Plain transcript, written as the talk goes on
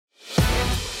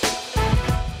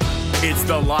It's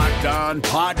the Locked On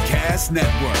Podcast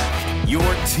Network, your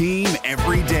team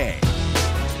every day.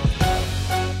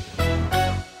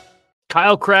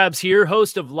 Kyle Krabs here,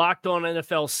 host of Locked On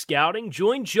NFL Scouting.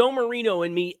 Join Joe Marino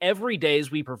and me every day as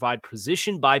we provide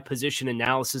position-by-position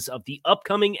analysis of the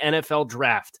upcoming NFL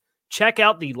Draft. Check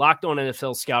out the Locked On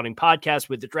NFL Scouting podcast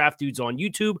with the Draft Dudes on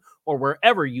YouTube or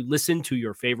wherever you listen to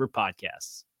your favorite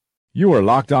podcasts. You are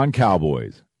Locked On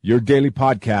Cowboys, your daily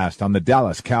podcast on the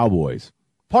Dallas Cowboys.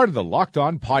 Part of the Locked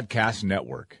On Podcast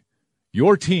Network,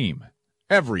 your team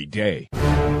every day.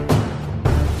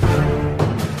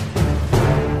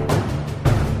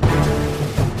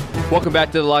 Welcome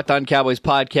back to the Locked On Cowboys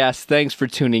podcast. Thanks for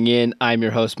tuning in. I'm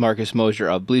your host, Marcus Mosher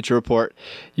of Bleacher Report.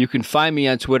 You can find me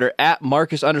on Twitter at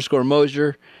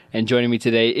Marcus_Mosher. And joining me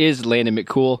today is Landon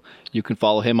McCool. You can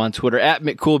follow him on Twitter at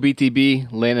McCoolBTB.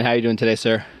 Landon, how are you doing today,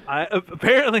 sir?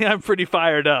 Apparently, I'm pretty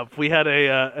fired up. We had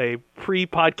a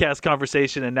pre-podcast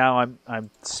conversation, and now I'm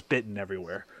spitting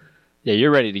everywhere. Yeah,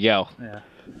 you're ready to go.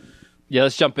 Yeah,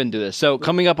 let's jump into this. So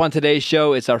coming up on today's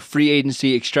show, it's our free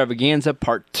agency extravaganza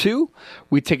part 2.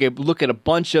 We take a look at a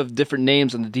bunch of different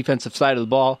names on the defensive side of the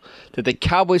ball that the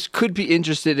Cowboys could be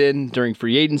interested in during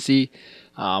free agency.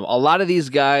 A lot of these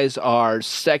guys are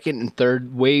second and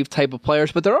third wave type of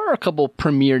players, but there are a couple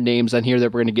premier names on here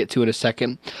that we're going to get to in a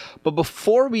second. But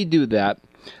before we do that,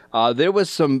 there was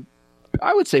some,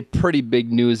 I would say, pretty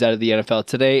big news out of the NFL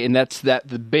today, and that's that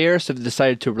the Bears have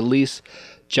decided to release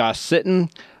Josh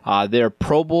Sitton. Their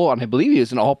Pro Bowl, and I believe he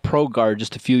was an all-pro guard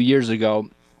just a few years ago.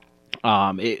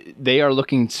 They are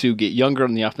looking to get younger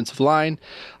on the offensive line.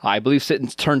 I believe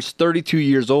Sitton turns 32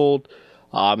 years old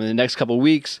in the next couple of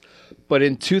weeks. But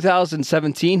in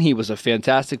 2017, he was a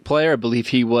fantastic player. I believe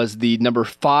he was the number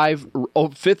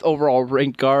 5th overall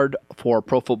ranked guard for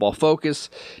Pro Football Focus.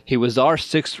 He was our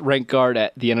 6th ranked guard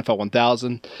at the NFL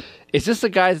 1000. Is this a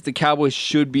guy that the Cowboys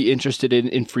should be interested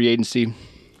in free agency?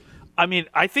 I mean,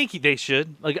 I think they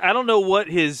should. I don't know what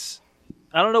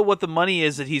the money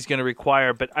is that he's going to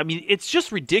require, but I mean, it's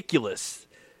just ridiculous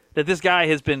that this guy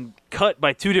has been cut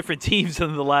by 2 different teams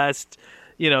in the last,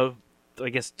 I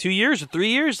guess 2 years or 3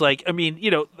 years.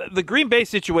 The Green Bay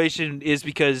situation is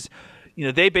because,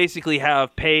 they basically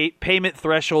have payment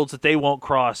thresholds that they won't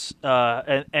cross,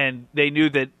 and they knew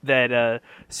that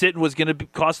Sitton was going to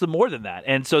cost them more than that,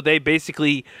 and so they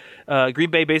basically. Green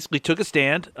Bay basically took a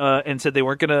stand and said they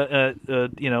weren't going to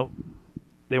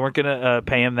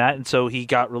pay him that, and so he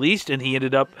got released, and he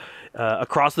ended up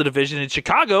across the division in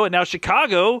Chicago, and now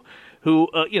Chicago, who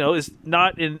is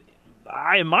not in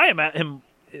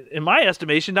my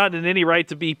estimation, not in any right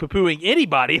to be poo-pooing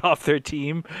anybody off their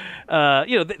team.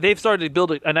 They've started to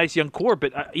build a nice young core,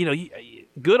 but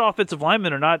good offensive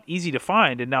linemen are not easy to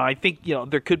find, and now I think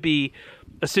there could be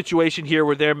a situation here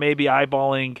where they're maybe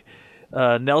eyeballing.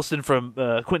 Quentin Nelson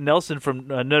from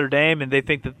Notre Dame, and they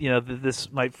think that that this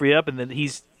might free up, and then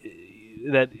he's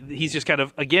just kind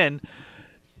of again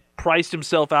priced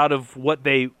himself out of what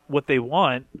they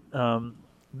want.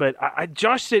 But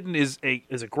Josh Sitton is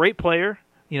a great player.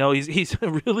 He's a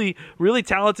really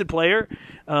talented player.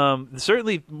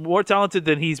 Certainly more talented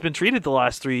than he's been treated the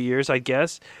last 3 years, I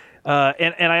guess.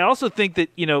 And I also think that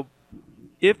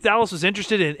if Dallas was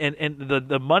interested in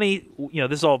the money,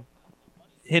 this is all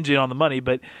hinging on the money,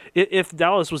 but if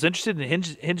Dallas was interested in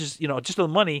hinges just on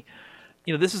the money,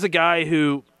 this is a guy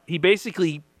who he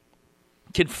basically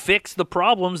can fix the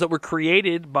problems that were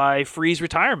created by Free's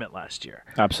retirement last year.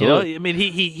 Absolutely.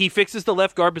 He fixes the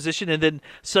left guard position, and then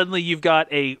suddenly you've got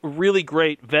a really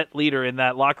great vet leader in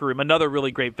that locker room, another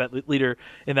really great vet leader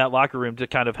in that locker room to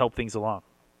kind of help things along.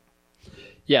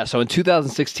 Yeah, so in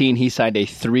 2016, he signed a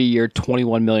 3-year,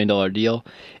 $21 million deal.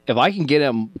 If I can get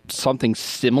him something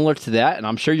similar to that, and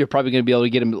I'm sure you're probably going to be able to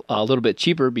get him a little bit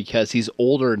cheaper because he's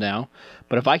older now,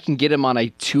 but if I can get him on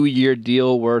a 2-year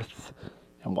deal worth,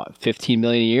 $15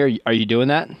 million a year, are you doing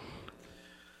that?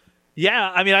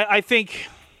 Yeah, I mean, I think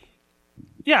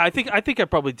I'd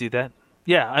probably do that.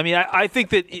 Yeah, I mean, I think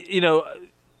that,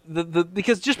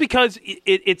 because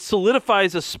it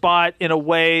solidifies a spot in a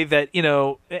way that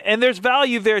and there's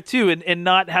value there too, and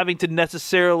not having to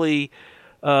necessarily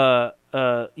spend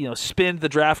the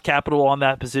draft capital on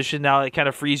that position. Now it kind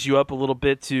of frees you up a little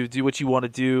bit to do what you want to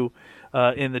do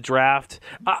in the draft.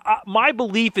 My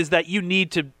belief is that you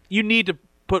need to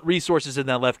put resources in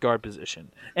that left guard position.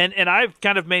 And I've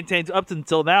kind of maintained up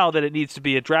until now that it needs to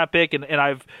be a draft pick, and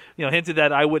I've hinted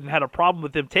that I wouldn't have a problem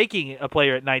with them taking a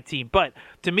player at 19. But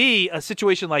to me, a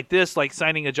situation like this, like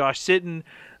signing a Josh Sitton,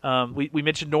 we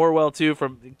mentioned Norwell too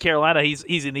from Carolina.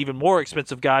 He's an even more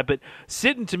expensive guy, but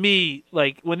Sitton to me,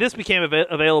 like when this became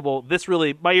available, this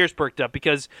really my ears perked up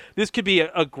because this could be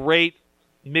a great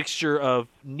mixture of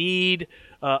need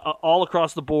all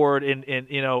across the board, and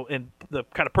the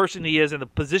kind of person he is and the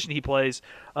position he plays,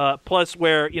 plus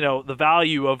where the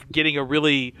value of getting a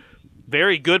really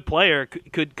very good player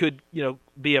could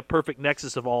be a perfect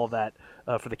nexus of all of that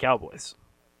for the Cowboys.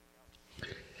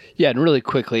 Yeah, and really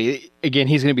quickly, again,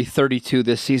 he's going to be 32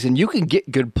 this season. You can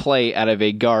get good play out of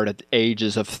a guard at the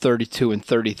ages of 32 and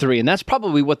 33, and that's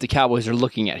probably what the Cowboys are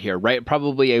looking at here, right?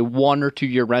 Probably a 1 or 2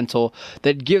 year rental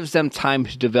that gives them time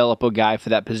to develop a guy for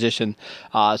that position,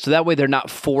 so that way they're not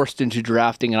forced into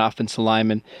drafting an offensive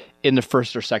lineman in the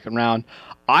first or second round.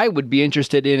 I would be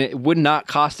interested in it. It would not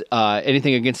cost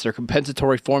anything against their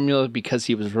compensatory formula because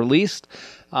he was released.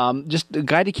 Just a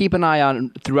guy to keep an eye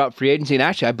on throughout free agency. And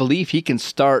actually, I believe he can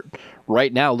start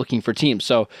right now looking for teams.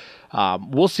 So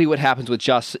we'll see what happens with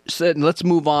Josh. Let's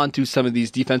move on to some of these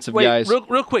defensive guys.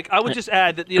 Real quick, I would just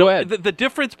add that Go ahead. The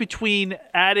difference between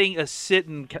adding a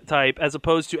sit-in type as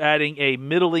opposed to adding a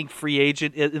middling free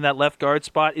agent in that left guard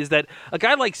spot is that a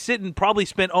guy like Sitton probably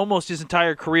spent almost his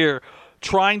entire career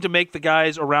trying to make the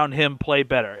guys around him play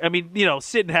better. I mean,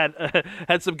 Sitton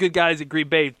had some good guys at Green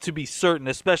Bay, to be certain,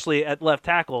 especially at left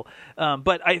tackle.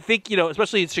 But I think,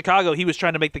 especially in Chicago, he was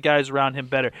trying to make the guys around him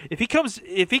better. If he comes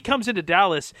into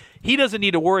Dallas, he doesn't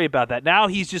need to worry about that. Now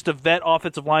he's just a vet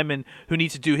offensive lineman who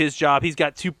needs to do his job. He's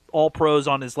got 2 All-Pros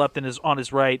on his left and on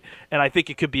his right, and I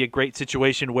think it could be a great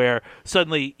situation where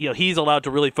suddenly, he's allowed to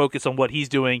really focus on what he's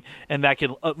doing, and that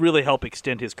can really help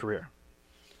extend his career.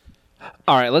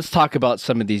 All right, let's talk about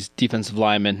some of these defensive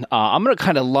linemen. I'm going to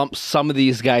kind of lump some of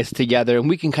these guys together, and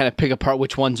we can kind of pick apart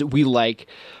which ones we like.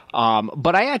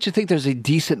 But I actually think there's a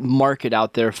decent market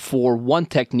out there for one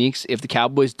techniques if the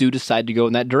Cowboys do decide to go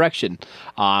in that direction.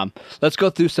 Let's go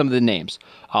through some of the names.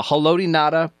 Haloti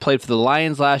Ngata played for the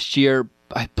Lions last year.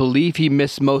 I believe he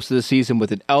missed most of the season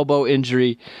with an elbow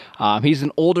injury. He's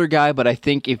an older guy, but I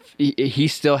think if he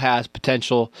still has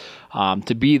potential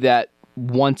to be that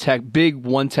big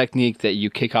one technique that you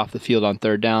kick off the field on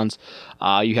third downs.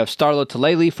 You have Starla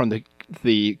Tulele from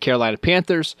the Carolina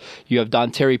Panthers. You have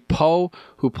Dontari Poe,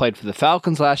 who played for the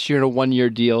Falcons last year in a 1-year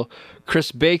deal.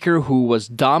 Chris Baker, who was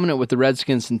dominant with the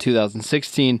Redskins in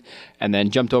 2016 and then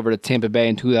jumped over to Tampa Bay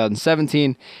in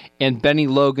 2017. And Benny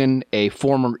Logan, a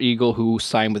former Eagle who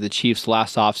signed with the Chiefs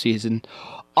last offseason.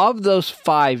 Of those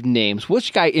 5 names,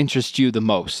 which guy interests you the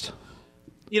most?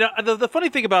 The funny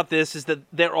thing about this is that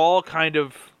they all kind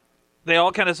of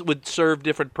would serve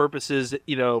different purposes,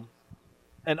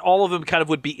 and all of them kind of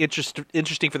would be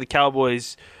interesting for the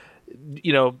Cowboys,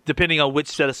 depending on which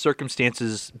set of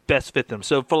circumstances best fit them.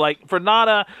 So for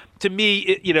Ngata, to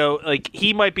me,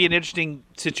 he might be an interesting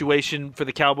situation for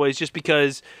the Cowboys just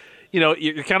because,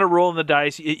 you're kind of rolling the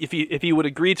dice. If he would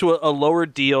agree to a lower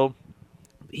deal,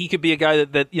 he could be a guy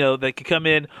that could come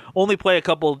in, only play a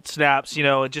couple snaps,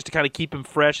 just to kind of keep him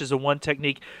fresh as a one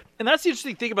technique. And that's the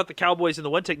interesting thing about the Cowboys and the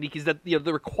one technique is that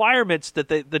the requirements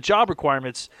the job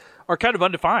requirements are kind of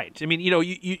undefined. I mean, you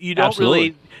don't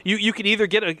Absolutely. really you can either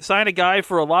sign a guy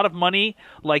for a lot of money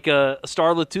like a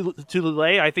Starla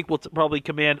Tulele. I think will probably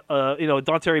command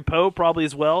Dontari Poe probably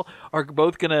as well. Are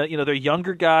both gonna they're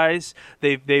younger guys.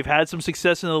 They've had some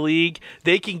success in the league.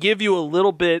 They can give you a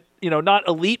little bit. Not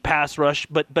elite pass rush,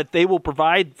 but they will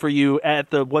provide for you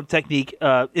at the one technique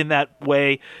in that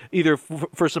way, either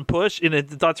for some push. In a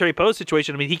Dontari Poe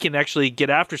situation, I mean, he can actually get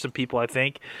after some people, I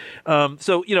think.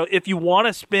 So, if you want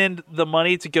to spend the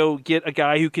money to go get a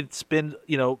guy who can spend,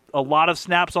 a lot of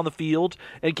snaps on the field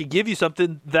and can give you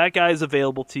something, that guy is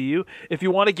available to you. If you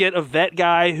want to get a vet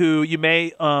guy who you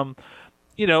may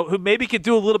who maybe could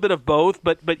do a little bit of both,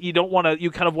 but you don't want to.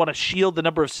 You kind of want to shield the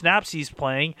number of snaps he's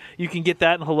playing. You can get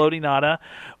that in Haloti Ngata,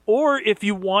 or if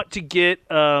you want to get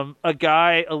a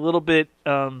guy a little bit,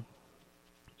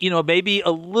 maybe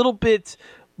a little bit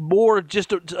more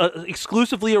just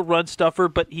exclusively a run stuffer,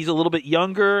 but he's a little bit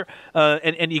younger,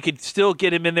 and you could still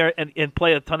get him in there and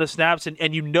play a ton of snaps, and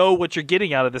what you're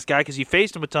getting out of this guy because you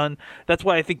faced him a ton. That's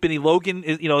why I think Benny Logan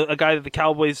is a guy that the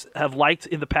Cowboys have liked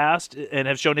in the past and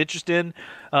have shown interest in.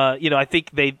 I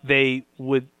think they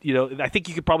would. I think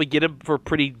you could probably get him for a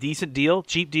pretty decent deal,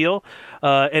 cheap deal.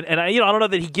 And I don't know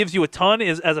that he gives you a ton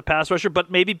as a pass rusher,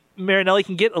 but maybe Marinelli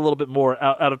can get a little bit more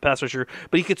out of pass rusher.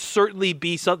 But he could certainly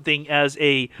be something as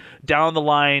a down the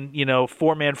line,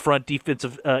 4-man front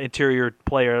defensive interior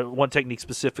player, one technique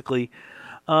specifically.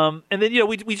 And then,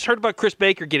 we just heard about Chris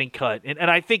Baker getting cut.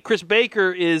 And I think Chris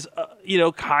Baker is,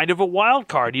 kind of a wild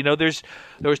card.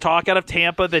 There was talk out of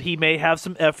Tampa that he may have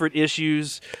some effort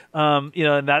issues, and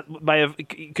that might have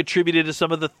contributed to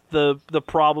some of the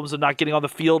problems of not getting on the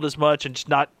field as much and just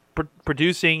not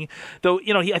producing. Though,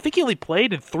 I think he only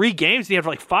played in 3 games. And he had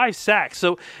like 5 sacks.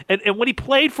 So, and when he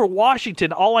played for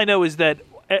Washington, all I know is that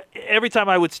every time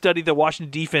I would study the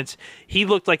Washington defense, he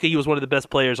looked like he was one of the best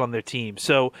players on their team.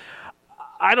 So,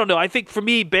 I don't know. I think for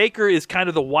me, Baker is kind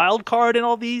of the wild card in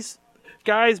all these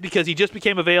guys because he just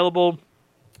became available.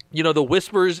 The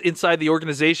whispers inside the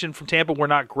organization from Tampa were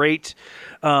not great,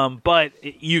 but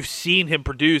you've seen him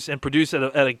produce at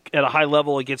a high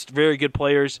level against very good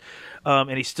players,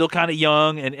 and he's still kind of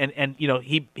young, and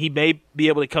he may be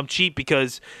able to come cheap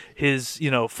because his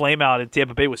flame out in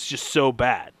Tampa Bay was just so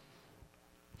bad.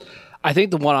 I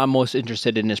think the one I'm most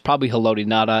interested in is probably Haloti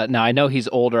Ngata. Now, I know he's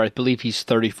older. I believe he's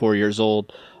 34 years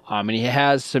old. And he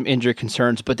has some injury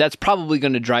concerns, but that's probably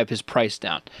going to drive his price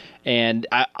down. And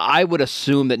I would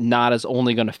assume that Nada's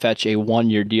only going to fetch a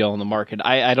 1-year deal on the market.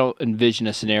 I don't envision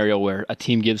a scenario where a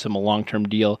team gives him a long-term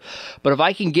deal. But if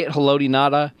I can get Haloti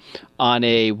Ngata on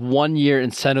a 1-year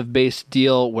incentive-based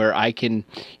deal where I can,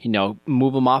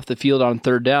 move him off the field on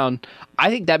third down, I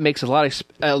think that makes a lot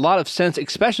of sense,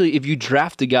 especially if you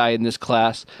draft a guy in this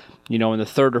class in the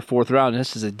 3rd or 4th round. And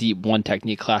this is a deep one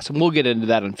technique class, and we'll get into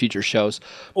that on future shows.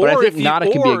 But I think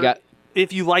Ngata could be a guy.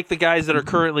 If you like the guys that are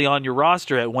currently on your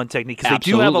roster at one technique, because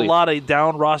they do have a lot of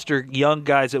down roster young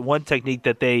guys at one technique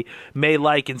that they may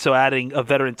like, and so adding a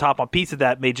veteran top on piece of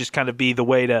that may just kind of be the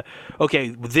way to, okay,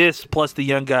 this plus the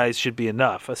young guys should be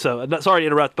enough. So sorry to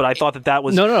interrupt, but I thought that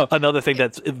was another thing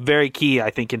that's very key, I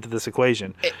think, into this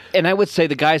equation. And I would say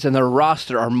the guys on their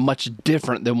roster are much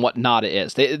different than what Ngata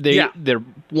is. They're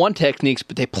one techniques,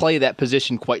 but they play that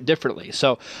position quite differently.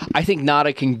 So I think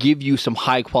Ngata can give you some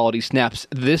high quality snaps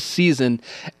this season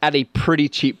at a pretty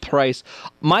cheap price.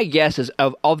 My guess is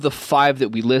of the 5 that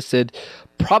we listed,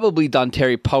 probably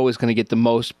Dontari Poe is going to get the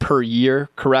most per year,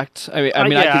 correct? I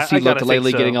can see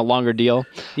Lotulelei getting a longer deal.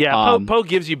 Yeah, Poe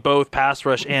gives you both pass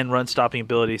rush and run stopping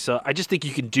ability, so I just think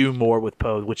you can do more with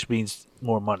Poe, which means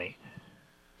more money.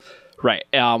 Right.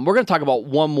 We're going to talk about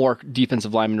one more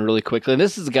defensive lineman really quickly, and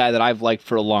this is a guy that I've liked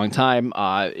for a long time.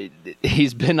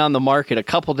 He's been on the market a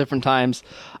couple different times,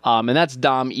 and that's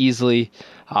Dom Easley,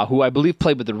 who I believe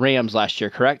played with the Rams last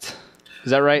year, correct? Is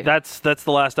that right? That's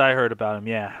the last I heard about him,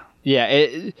 yeah. Yeah.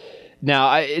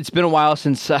 It's been a while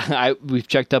since we've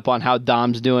checked up on how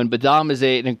Dom's doing, but Dom is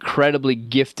an incredibly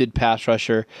gifted pass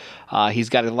rusher. He's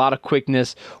got a lot of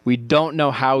quickness. We don't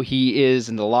know how he is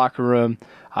in the locker room.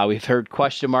 We've heard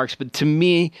question marks, but to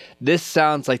me, this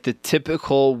sounds like the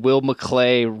typical Will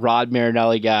McClay, Rod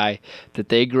Marinelli guy that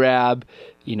they grab,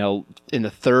 in the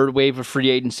 3rd wave of free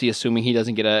agency, assuming he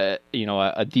doesn't get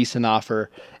a decent offer.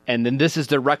 And then this is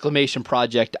their reclamation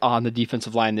project on the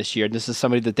defensive line this year. This is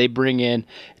somebody that they bring in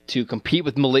to compete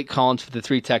with Malik Collins for the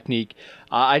 3 technique.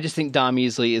 I just think Dom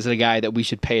Easley is a guy that we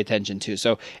should pay attention to.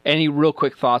 So any real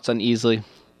quick thoughts on Easley?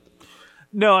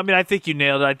 No, I think you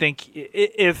nailed it. I think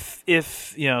if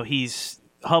he's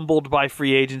humbled by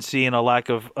free agency and a lack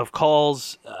of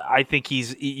calls, I think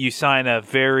you sign a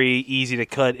very easy to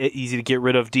cut, easy to get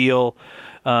rid of deal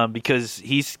because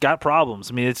he's got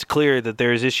problems. It's clear that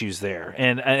there's issues there,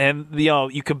 and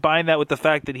you combine that with the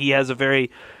fact that he has a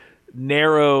very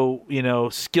narrow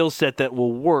skill set that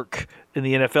will work in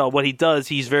the NFL. What he does,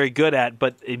 he's very good at,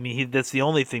 but that's the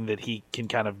only thing that he can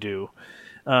kind of do.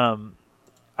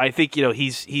 I think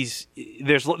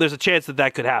there's a chance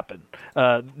that could happen.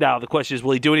 Now the question is,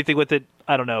 will he do anything with it?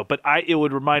 I don't know, but it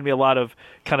would remind me a lot of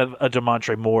kind of a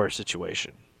DeMontre Moore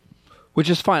situation.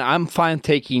 Which is fine. I'm fine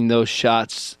taking those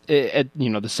shots at the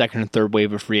 2nd and 3rd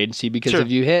wave of free agency because if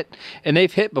you hit, and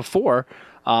they've hit before,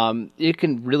 it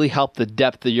can really help the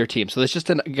depth of your team. So that's just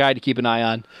a guy to keep an eye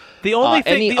on. The only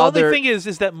thing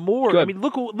is that Moore.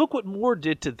 Look what Moore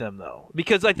did to them though,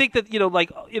 because I think that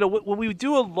when we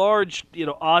do a large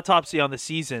autopsy on the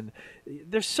season,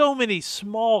 there's so many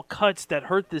small cuts that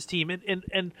hurt this team,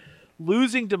 and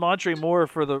losing DeMontre Moore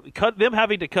them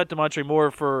having to cut DeMontre Moore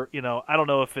for I don't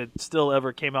know if it still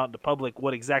ever came out into public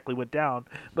what exactly went down,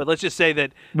 but let's just say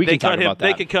that they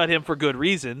could cut him for good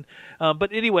reason.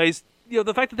 But anyways.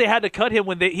 The fact that they had to cut him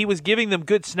when he was giving them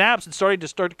good snaps and starting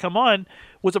to come on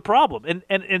was a problem.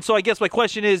 And so I guess my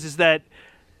question is that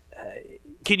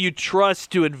can you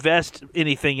trust to invest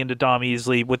anything into Dom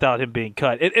Easley without him being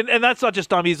cut? And that's not just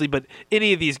Dom Easley, but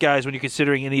any of these guys, when you're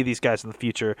considering any of these guys in the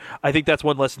future, I think that's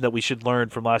one lesson that we should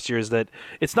learn from last year is that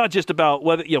it's not just about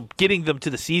whether getting them to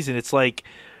the season. It's like,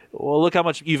 well, look how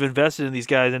much you've invested in these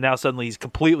guys, and now suddenly he's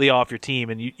completely off your team,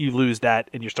 and you lose that,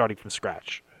 and you're starting from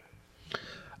scratch.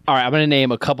 All right, I'm going to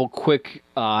name a couple quick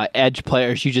edge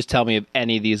players. You just tell me if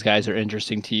any of these guys are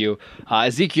interesting to you.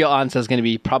 Ezekiel Ansah is going to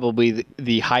be probably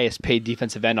the highest paid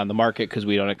defensive end on the market because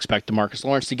we don't expect DeMarcus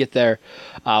Lawrence to get there.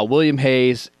 William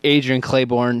Hayes, Adrian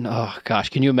Claiborne. Oh, gosh,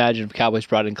 can you imagine if Cowboys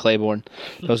brought in Claiborne?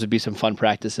 Those would be some fun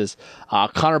practices.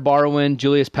 Connor Barwin,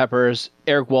 Julius Peppers,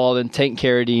 Eric Walden, Tank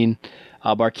Carradine,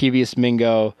 Barkevius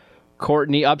Mingo,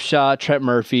 Courtney Upshaw, Trent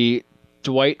Murphy,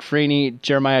 Dwight Freeney,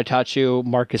 Jeremiah Tachu,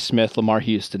 Marcus Smith, Lamar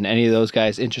Houston. Any of those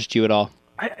guys interest you at all?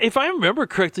 If I remember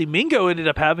correctly, Mingo ended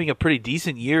up having a pretty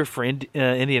decent year for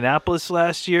Indianapolis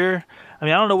last year. I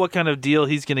mean, I don't know what kind of deal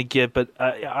he's going to get, but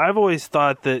I've always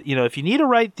thought that, if you need a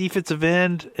right defensive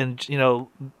end, and,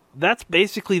 that's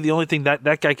basically the only thing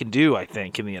that guy can do, I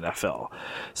think, in the NFL.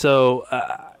 So,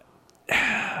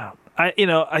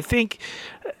 I think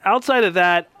outside of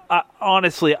that,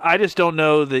 honestly, I just don't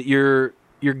know that you're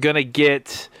going to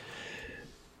get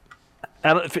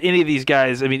for any of these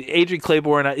guys. I mean, Adrian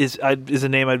Claiborne is a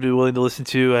name I'd be willing to listen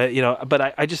to,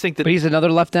 but I just think that... But he's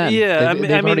another left end. Yeah,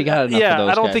 they've already got enough of those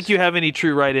I don't guys. think you have any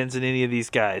true right ends in any of these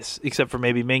guys, except for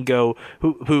maybe Mingo,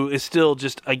 who is still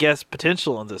just, I guess,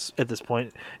 potential at this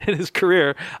point in his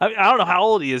career. I don't know how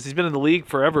old he is. He's been in the league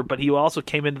forever, but he also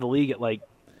came into the league at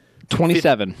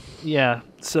 27. Yeah,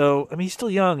 so, I mean, he's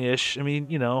still young-ish. I mean,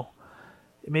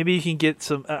 maybe you can get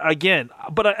some again,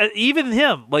 but even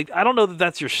him, I don't know that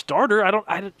that's your starter.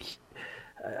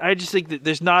 I just think that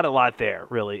there's not a lot there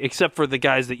really, except for the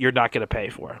guys that you're not going to pay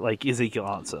for, like Ezekiel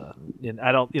Ansah. And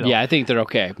I don't, Yeah, I think they're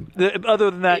okay.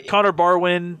 Other than that, Connor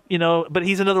Barwin, but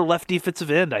he's another left defensive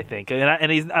end, I think, and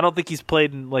I don't think he's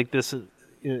played in this.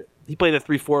 He played a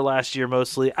 3-4 last year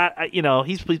mostly.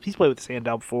 He's played with his hand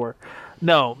down before.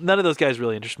 No, none of those guys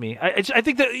really interest me. I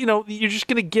think that you're just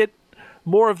going to get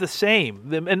more of the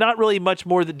same, and not really much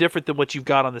more different than what you've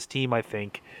got on this team, I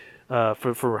think,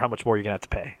 for how much more you're going to have to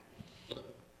pay.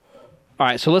 All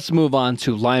right, so let's move on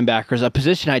to linebackers, a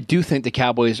position I do think the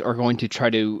Cowboys are going to try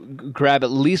to grab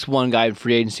at least one guy in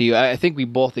free agency. I think we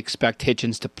both expect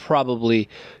Hitchens to probably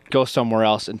go somewhere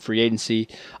else in free agency.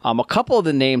 A couple of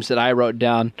the names that I wrote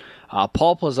down,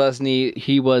 Paul Plesny,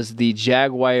 he was the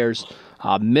Jaguars'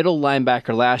 middle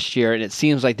linebacker last year, and it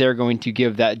seems like they're going to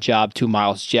give that job to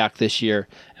Miles Jack this year.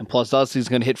 And plus, Leslie's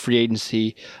going to hit free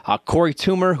agency. Corey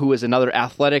Toomer, who is another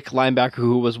athletic linebacker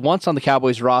who was once on the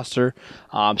Cowboys roster,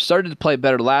 started to play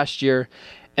better last year.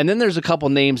 And then there's a couple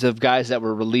names of guys that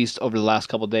were released over the last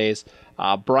couple days.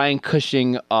 Brian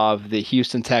Cushing of the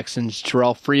Houston Texans,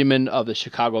 Terrell Freeman of the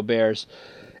Chicago Bears.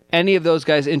 Any of those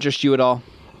guys interest you at all?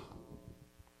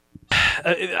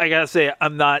 I got to say,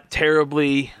 I'm not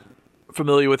terribly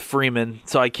familiar with Freeman,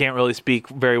 so I can't really speak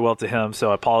very well to him,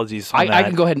 so apologies on that. I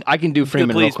can go ahead and I can do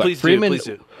Freeman real quick. Please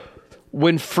do.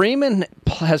 When Freeman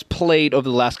has played over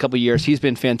the last couple of years, he's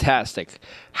been fantastic.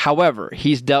 However,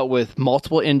 he's dealt with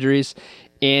multiple injuries,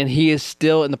 and he is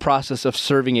still in the process of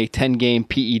serving a 10-game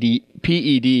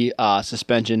PED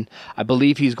suspension. I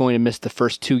believe he's going to miss the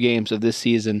first 2 games of this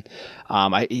season.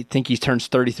 I think he turns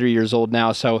 33 years old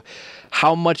now. So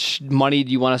how much money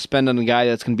do you want to spend on a guy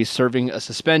that's going to be serving a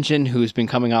suspension, who's been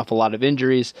coming off a lot of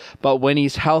injuries, but when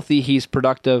he's healthy, he's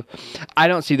productive? I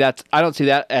don't see that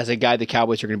as a guy the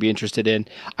Cowboys are going to be interested in.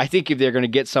 I think if they're going to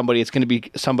get somebody, it's going to be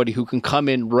somebody who can come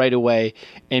in right away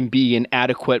and be an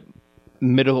adequate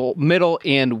middle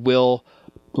and will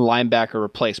linebacker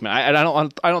replacement. I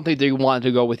don't think they want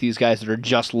to go with these guys that are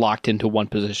just locked into one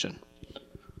position.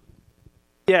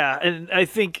 Yeah, and I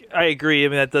think I agree. I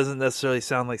mean, that doesn't necessarily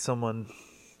sound like someone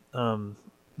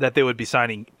that they would be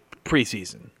signing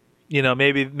preseason.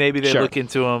 Maybe they look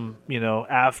into him.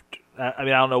 After. I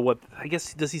mean, I don't know what. I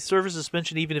guess, does he serve a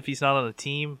suspension even if he's not on a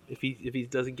team? If he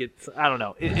doesn't get, I don't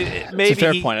know. Maybe it's a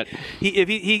fair point.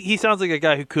 He sounds like a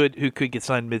guy who could get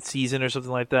signed mid-season or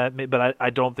something like that. But I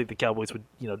don't think the Cowboys would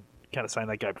kind of sign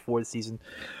that guy before the season.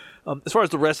 As far as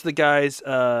the rest of the guys,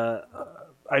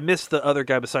 I missed the other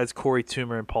guy besides Corey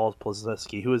Toomer and Paul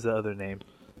Plesny. Who is the other name?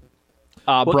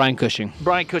 Brian Cushing.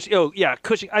 Brian Cushing. Oh, yeah,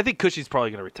 Cushing. I think Cushing's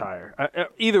probably going to retire.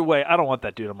 Either way, I don't want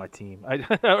that dude on my team.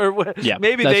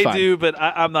 Maybe they fine. Do, but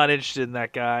I'm not interested in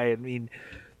that guy. I mean,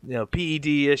 PED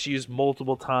issues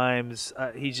multiple times.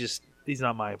 He's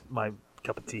not my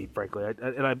cup of tea, frankly.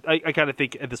 I kind of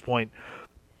think at this point,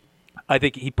 I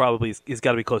think he probably he's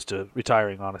got to be close to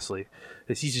retiring, honestly.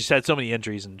 He's just had so many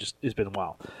injuries and just it's been a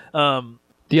while.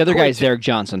 The other guy is Derek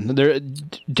Johnson.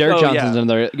 Johnson's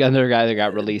another guy that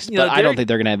got released, but I don't think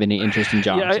they're going to have any interest in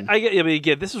Johnson. I mean,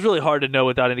 again, this is really hard to know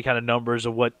without any kind of numbers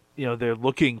of what they're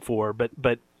looking for. But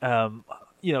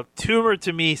Toomer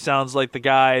to me sounds like the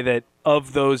guy that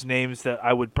of those names that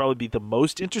I would probably be the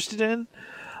most interested in.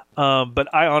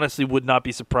 But I honestly would not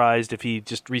be surprised if he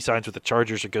just re-signs with the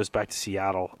Chargers or goes back to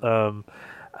Seattle.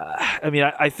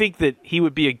 I think that he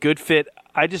would be a good fit.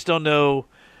 I just don't know.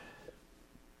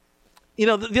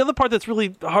 The other part that's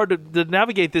really hard to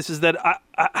navigate this is that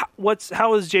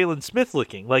how is Jalen Smith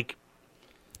looking? Like,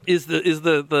 is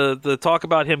the talk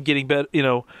about him getting better?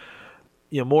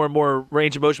 More and more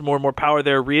range of motion, more and more power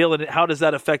there real, and how does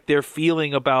that affect their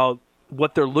feeling about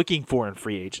what they're looking for in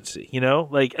free agency?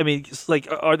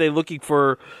 Are they looking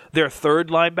for their third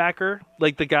linebacker,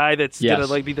 like the guy that's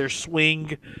gonna be their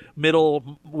swing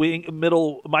middle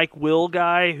Mike Will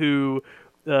guy who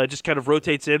just kind of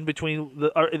rotates in between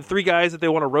the three guys that they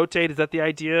want to rotate? Is that the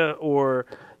idea, or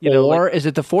is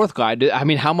it the fourth guy?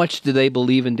 How much do they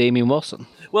believe in Damian Wilson?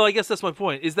 Well, I guess that's my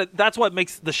point. Is that's what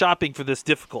makes the shopping for this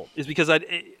difficult? Is because I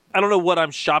don't know what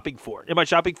I'm shopping for. Am I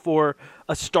shopping for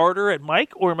a starter at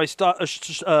Mike, or am I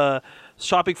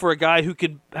shopping for a guy who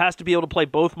has to be able to play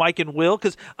both Mike and Will?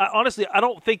 Because honestly, I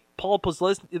don't think Paul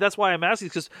Posluszny. That's why I'm asking,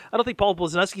 because I don't think Paul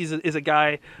Posluszny is a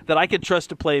guy that I can trust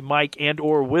to play Mike and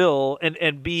or Will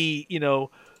and be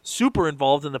super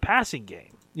involved in the passing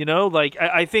game.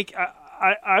 I think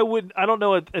I would. I don't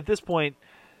know at this point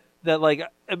that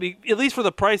at least for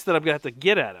the price that I'm gonna have to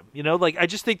get at him. I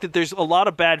just think that there's a lot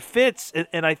of bad fits,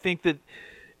 and I think that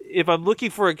if I'm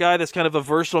looking for a guy that's kind of a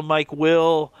versatile Mike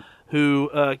Will, who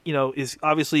is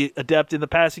obviously adept in the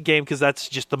passing game because that's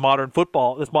just the modern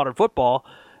football. That's modern football.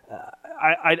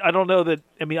 I don't know that.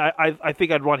 I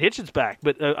think I'd want Hitchens back,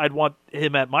 but I'd want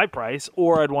him at my price,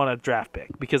 or I'd want a draft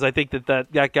pick, because I think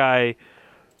that guy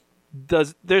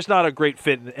does. There's not a great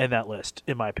fit in that list,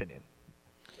 in my opinion.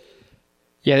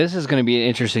 Yeah, this is going to be an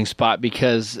interesting spot,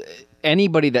 because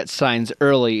anybody that signs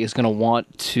early is going to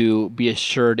want to be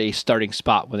assured a starting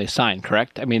spot when they sign,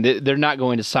 correct? They're not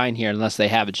going to sign here unless they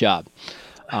have a job.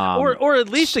 Or at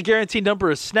least a guaranteed number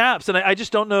of snaps. And I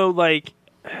just don't know, they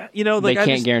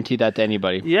can't guarantee that to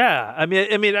anybody. Yeah.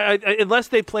 Unless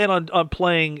they plan on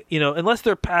playing, unless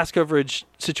their pass coverage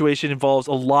situation involves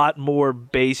a lot more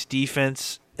base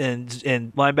defense and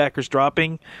linebackers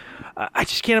dropping, I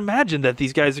just can't imagine that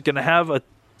these guys are going to have a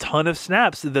ton of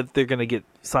snaps that they're going to get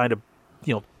signed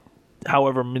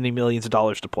however many millions of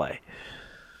dollars to play.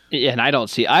 Yeah, and I don't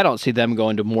see them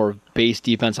going to more base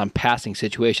defense on passing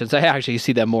situations. I actually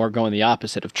see them more going the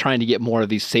opposite, of trying to get more of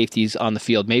these safeties on the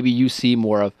field. Maybe you see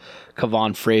more of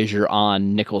Kavon Frazier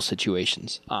on nickel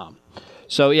situations.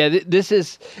 It's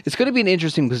going to be an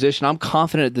interesting position. I'm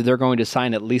confident that they're going to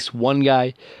sign at least one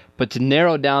guy, but to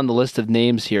narrow down the list of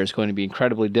names here is going to be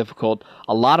incredibly difficult.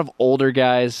 A lot of older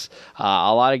guys,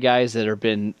 a lot of guys that have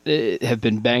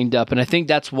been banged up, and I think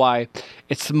that's why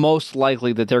it's most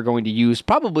likely that they're going to use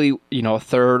probably a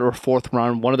third or fourth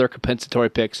round, one of their compensatory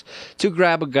picks, to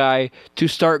grab a guy to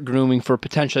start grooming for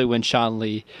potentially when Sean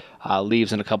Lee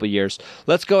leaves in a couple of years.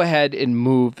 Let's go ahead and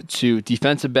move to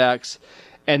defensive backs.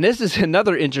 And this is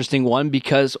another interesting one,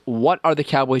 because what are the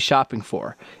Cowboys shopping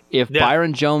for? If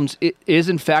Byron Jones is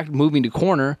in fact moving to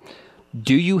corner,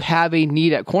 do you have a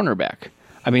need at cornerback?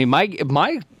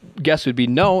 My guess would be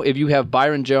no. If you have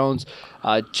Byron Jones,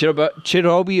 Chidobe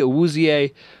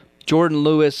Awuzie, Jordan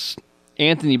Lewis,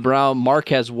 Anthony Brown,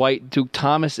 Marquez White, Duke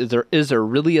Thomas, is there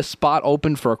really a spot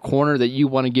open for a corner that you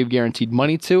want to give guaranteed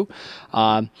money to?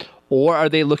 Or are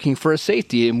they looking for a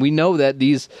safety? And we know that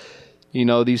these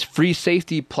free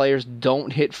safety players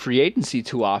don't hit free agency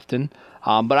too often.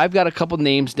 But I've got a couple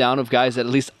names down of guys that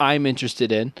at least I'm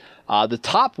interested in. The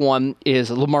top one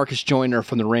is LaMarcus Joyner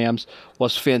from the Rams.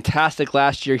 Was fantastic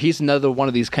last year. He's another one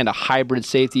of these kind of hybrid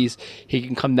safeties. He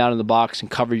can come down in the box and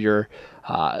cover your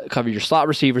slot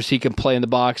receivers. He can play in the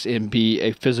box and be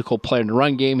a physical player in the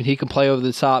run game, and he can play over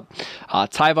the top.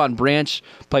 Tyvon Branch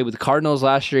played with the Cardinals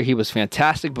last year. He was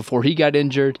fantastic before he got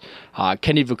injured.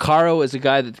 Kenny Vaccaro is a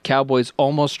guy that the Cowboys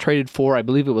almost traded for. I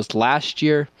believe it was last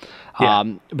year. Yeah.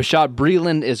 Bashad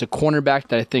Breeland is a cornerback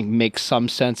that I think makes some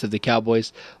sense if the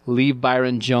Cowboys leave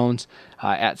Byron Jones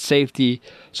at safety.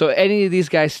 So any of these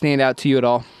guys stand out to you at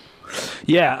all?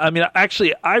 Yeah,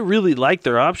 actually, I really like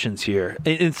their options here,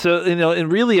 and so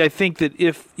and really, I think that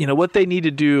if what they need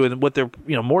to do and what they're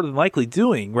more than likely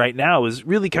doing right now is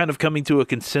really kind of coming to a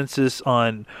consensus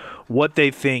on what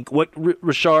they think, what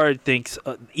Richard thinks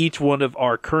each one of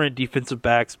our current defensive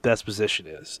backs' best position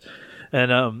is,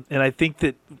 and I think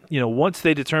that once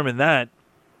they determine that,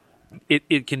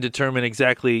 it can determine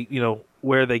exactly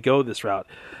where they go this route.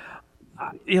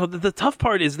 The tough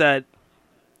part is that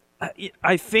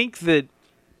I think that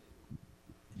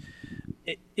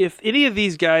if any of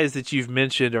these guys that you've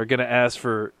mentioned are going to ask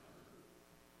for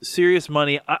serious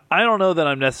money, I don't know that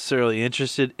I'm necessarily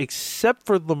interested, except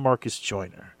for LaMarcus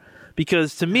Joyner.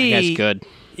 Because to me, that's good.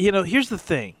 Here's the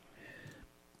thing.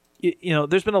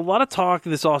 there's been a lot of talk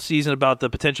this offseason about the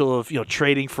potential of,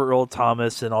 trading for Earl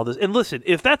Thomas and all this. And listen,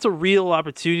 if that's a real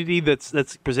opportunity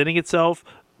that's presenting itself,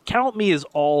 count me as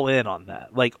all in on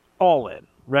that. Like, all in,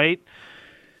 right?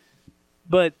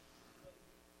 But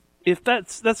if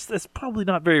that's probably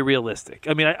not very realistic.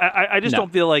 I mean, I just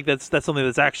don't feel like that's something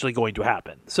that's actually going to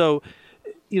happen. So,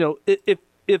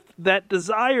 if that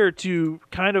desire to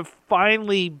kind of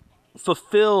finally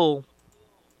fulfill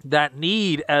that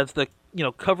need as the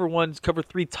cover 1, cover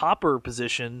 3 topper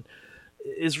position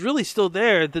is really still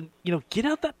there, then get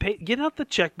out the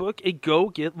checkbook and go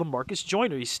get LaMarcus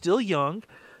Joyner. He's still young.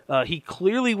 He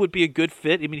clearly would be a good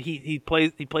fit. I mean, he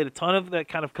played a ton of that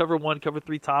kind of cover 1, cover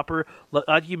 3 topper.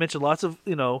 You mentioned lots of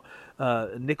nickel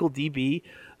DB.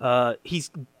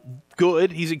 He's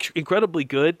good. He's incredibly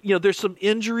good. There's some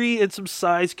injury and some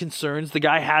size concerns. The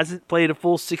guy hasn't played a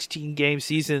full 16-game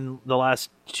season the last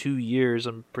 2 years,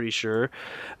 I'm pretty sure.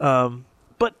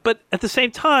 But at the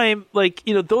same time,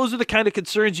 those are the kind of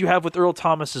concerns you have with Earl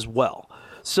Thomas as well.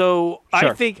 So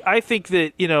sure. I think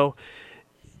that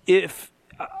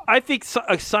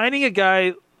signing a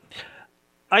guy,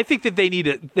 I think that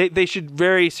they should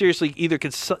very seriously either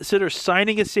consider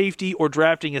signing a safety or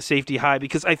drafting a safety high,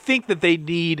 because I think that they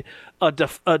need a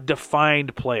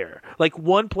defined player, like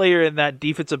one player in that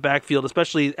defensive backfield,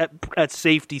 especially at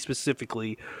safety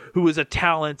specifically, who is a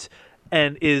talent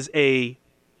and is a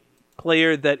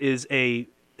player that is a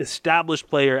established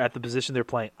player at the position they're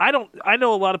playing. I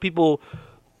know a lot of people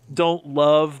don't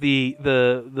love the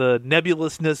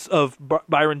nebulousness of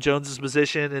Byron Jones's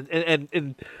position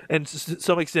and to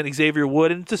some extent Xavier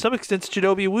Wood, and to some extent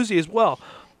Chidobe Awuzie as well.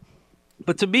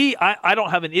 But to me, I don't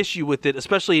have an issue with it,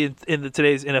 especially in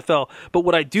today's NFL. But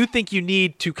what I do think you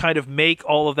need to kind of make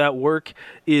all of that work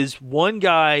is one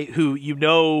guy who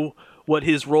what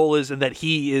his role is, and that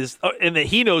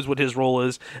he knows what his role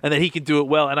is, and that he can do it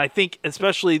well. And I think,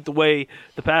 especially the way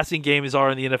the passing games are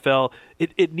in the NFL,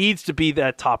 it needs to be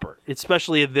that topper,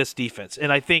 especially in this defense.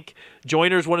 And I think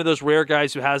Joyner's one of those rare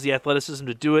guys who has the athleticism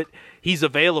to do it. He's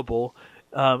available,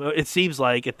 it seems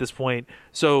like, at this point.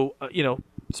 So,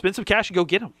 spend some cash and go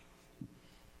get him.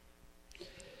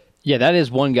 Yeah, that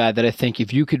is one guy that I think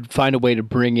if you could find a way to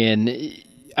bring in,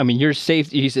 I mean, your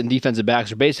safeties and defensive backs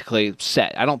are basically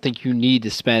set. I don't think you need to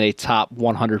spend a top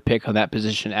 100 pick on that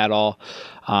position at all.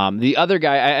 The other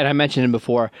guy, and I mentioned him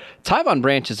before, Tyvon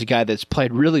Branch is a guy that's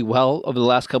played really well over the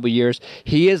last couple of years.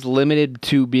 He is limited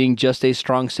to being just a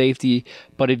strong safety,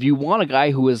 but if you want a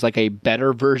guy who is like a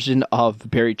better version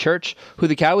of Barry Church, who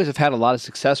the Cowboys have had a lot of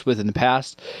success with in the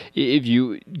past, if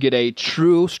you get a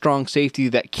true strong safety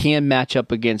that can match up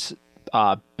against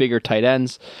bigger tight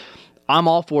ends, I'm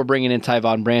all for bringing in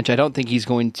Tyvon Branch. I don't think he's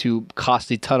going to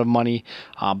cost a ton of money,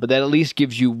 but that at least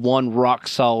gives you one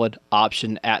rock-solid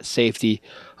option at safety.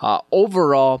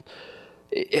 Overall,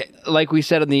 like we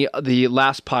said in the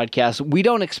last podcast, we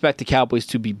don't expect the Cowboys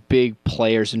to be big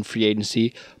players in free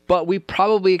agency, but we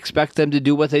probably expect them to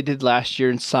do what they did last year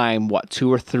and sign,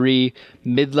 2 or 3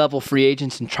 mid-level free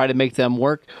agents and try to make them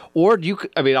work? Or I'm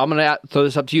going to throw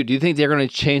this up to you. Do you think they're going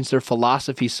to change their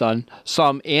philosophy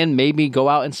some and maybe go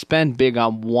out and spend big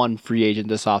on one free agent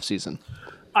this offseason?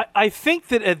 I think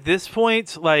that at this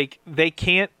point,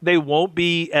 they won't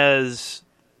be as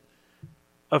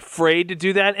afraid to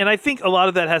do that, and I think a lot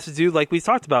of that has to do, like we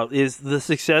talked about, is the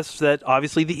success that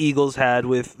obviously the Eagles had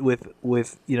with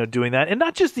doing that, and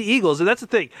not just the Eagles. And that's the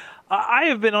thing. I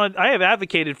have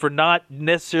advocated for not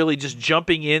necessarily just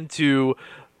jumping into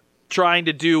trying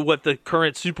to do what the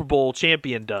current Super Bowl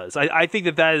champion does. I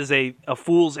think that is a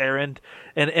fool's errand,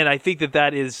 and I think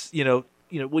that is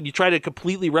when you try to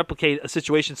completely replicate a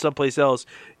situation someplace else,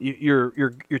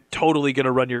 you're totally going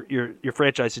to run your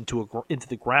franchise into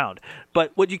the ground.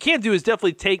 But what you can do is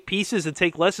definitely take pieces and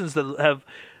take lessons that have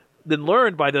been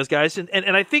learned by those guys. And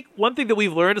I think one thing that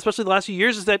we've learned, especially the last few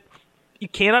years, is that you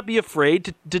cannot be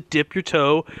afraid to dip your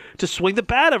toe, to swing the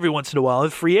bat every once in a while in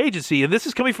free agency. And this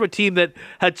is coming from a team that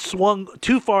had swung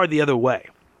too far the other way.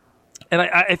 And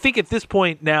I think at this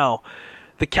point now,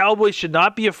 the Cowboys should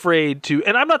not be afraid to,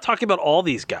 and I'm not talking about all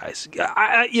these guys.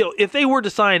 If they were to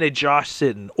sign a Josh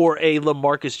Sitton or a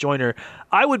LaMarcus Joyner,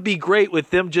 I would be great with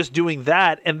them just doing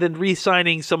that and then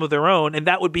re-signing some of their own, and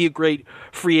that would be a great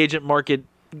free agent market,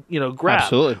 grab.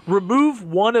 Absolutely. Remove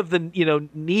one of the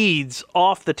needs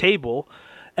off the table,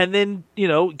 and then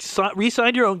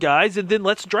re-sign your own guys, and then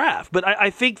let's draft. But I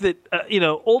think that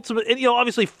ultimately, and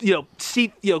obviously,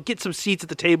 get some seats at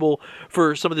the table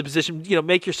for some of the position.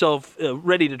 Make yourself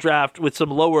ready to draft with some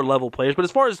lower level players. But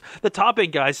as far as the top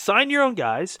end guys, sign your own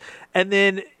guys, and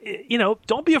then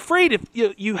don't be afraid if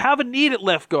you have a need at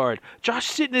left guard. Josh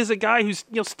Sitton is a guy who's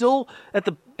still at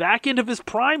the back end of his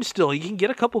prime still. You can get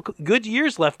a couple good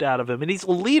years left out of him, and he's a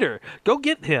leader. Go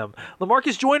get him.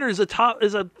 LaMarcus Joyner is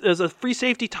a free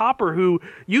safety topper who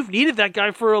you've needed that guy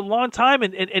for a long time,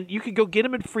 and you could go get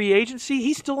him in free agency.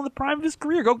 He's still in the prime of his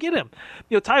career. Go get him.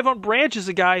 Tyvon Branch is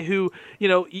a guy who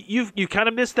you kind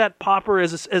of missed that popper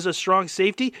as a strong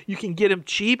safety. You can get him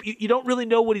cheap. You don't really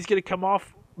know what he's going to come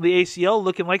off the ACL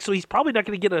looking like, so he's probably not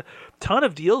going to get a ton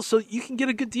of deals, so you can get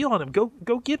a good deal on him.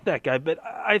 Go get that guy. But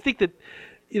I think that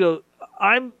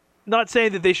I'm not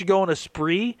saying that they should go on a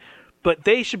spree, but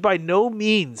they should by no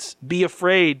means be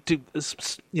afraid to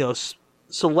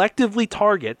selectively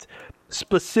target,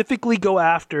 specifically go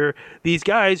after these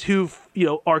guys who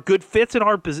are good fits in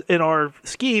our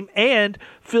scheme and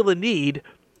fill a need.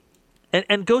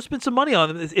 And go spend some money on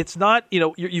them. It's not,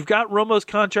 you've got Romo's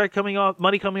contract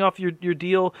money coming off your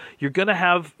deal. You're going to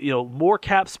have, more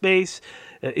cap space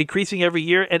increasing every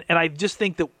year. And I just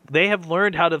think that they have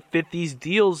learned how to fit these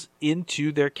deals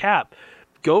into their cap.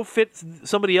 Go fit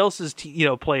somebody else's,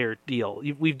 player deal.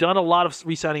 We've done a lot of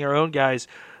re-signing our own guys.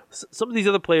 Some of these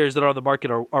other players that are on the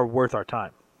market are worth our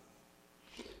time.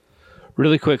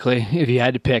 Really quickly, if you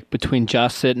had to pick between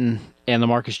Josh Sitton and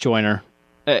LaMarcus Joyner,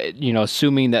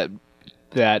 assuming that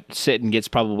Sitton gets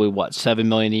probably $7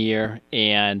 million a year,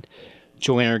 and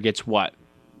Joyner gets $9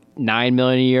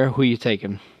 million a year. Who are you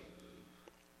taking?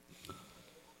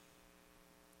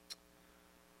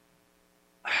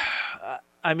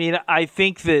 I mean, I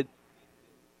think that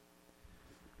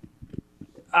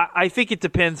I think it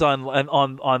depends on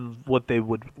what they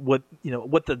would what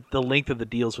the length of the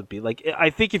deals would be. Like, I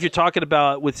think if you're talking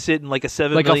about with Sitton like a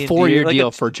 $7 million a 4-year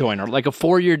deal for Joyner, like a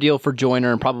 4-year deal for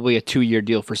Joyner, and probably a 2-year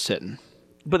deal for Sitton.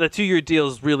 But a 2-year deal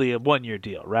is really a 1-year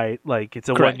deal, right? Like, it's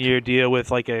a Correct. 1-year deal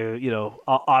with like a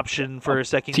option for a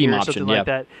second team year or option, something like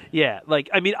that. Yeah, like,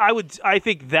 I mean, I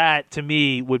think that to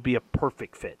me would be a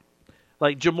perfect fit.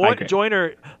 Like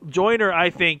Joyner, I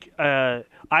think I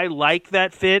like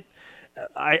that fit.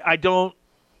 I don't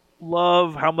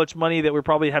love how much money that we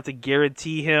probably have to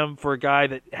guarantee him for a guy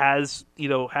that has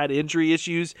had injury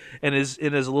issues and is a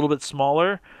little bit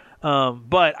smaller.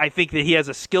 But I think that he has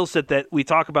a skill set that we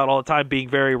talk about all the time being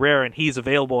very rare, and he's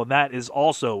available, and that is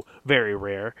also very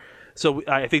rare. So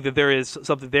I think that there is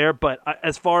something there. But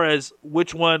as far as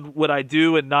which one would I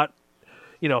do and not,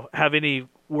 have any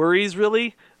worries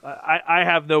really, I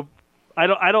have no.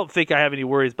 I don't think I have any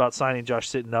worries about signing Josh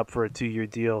Sitton up for a 2-year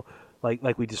deal,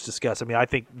 like we just discussed. I mean, I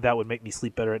think that would make me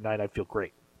sleep better at night. I'd feel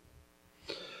great.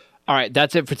 All right,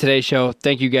 that's it for today's show.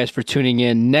 Thank you guys for tuning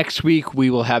in. Next week, we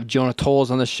will have Jonah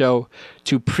Tolles on the show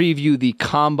to preview the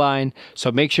Combine.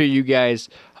 So make sure you guys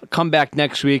come back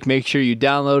next week. Make sure you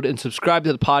download and subscribe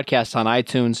to the podcast on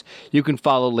iTunes. You can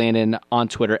follow Landon on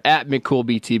Twitter at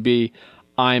McCoolBTB.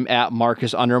 I'm at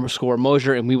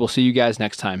Marcus_Mosier, and we will see you guys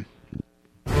next time.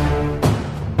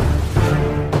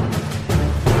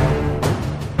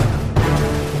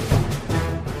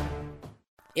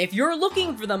 If you're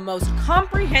looking for the most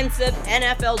comprehensive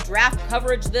NFL draft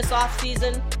coverage this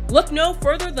offseason, look no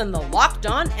further than the Locked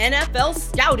On NFL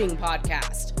Scouting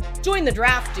Podcast. Join the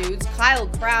draft dudes, Kyle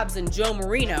Krabs and Joe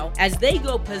Marino, as they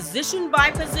go position by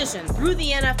position through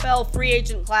the NFL free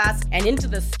agent class and into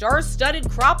the star-studded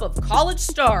crop of college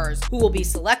stars who will be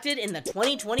selected in the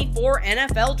 2024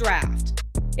 NFL Draft.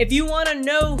 If you want to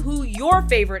know who your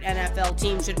favorite NFL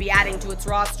team should be adding to its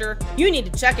roster, you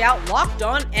need to check out Locked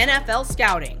On NFL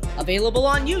Scouting, available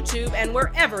on YouTube and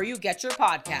wherever you get your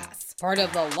podcasts. Part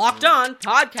of the Locked On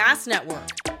Podcast Network,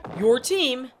 your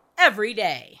team every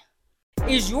day.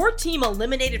 Is your team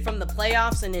eliminated from the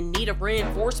playoffs and in need of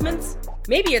reinforcements?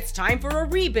 Maybe it's time for a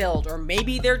rebuild, or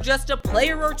maybe they're just a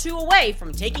player or two away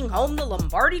from taking home the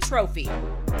Lombardi Trophy.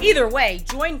 Either way,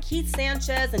 join Keith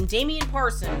Sanchez and Damian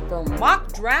Parson for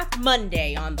Mock Draft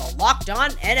Monday on the Locked On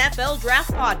NFL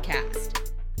Draft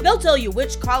Podcast. They'll tell you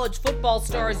which college football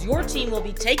stars your team will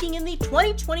be taking in the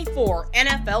 2024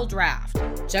 NFL Draft.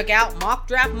 Check out Mock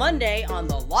Draft Monday on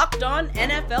the Locked On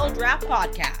NFL Draft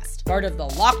Podcast, part of the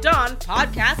Locked On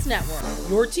Podcast Network,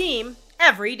 your team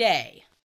every day.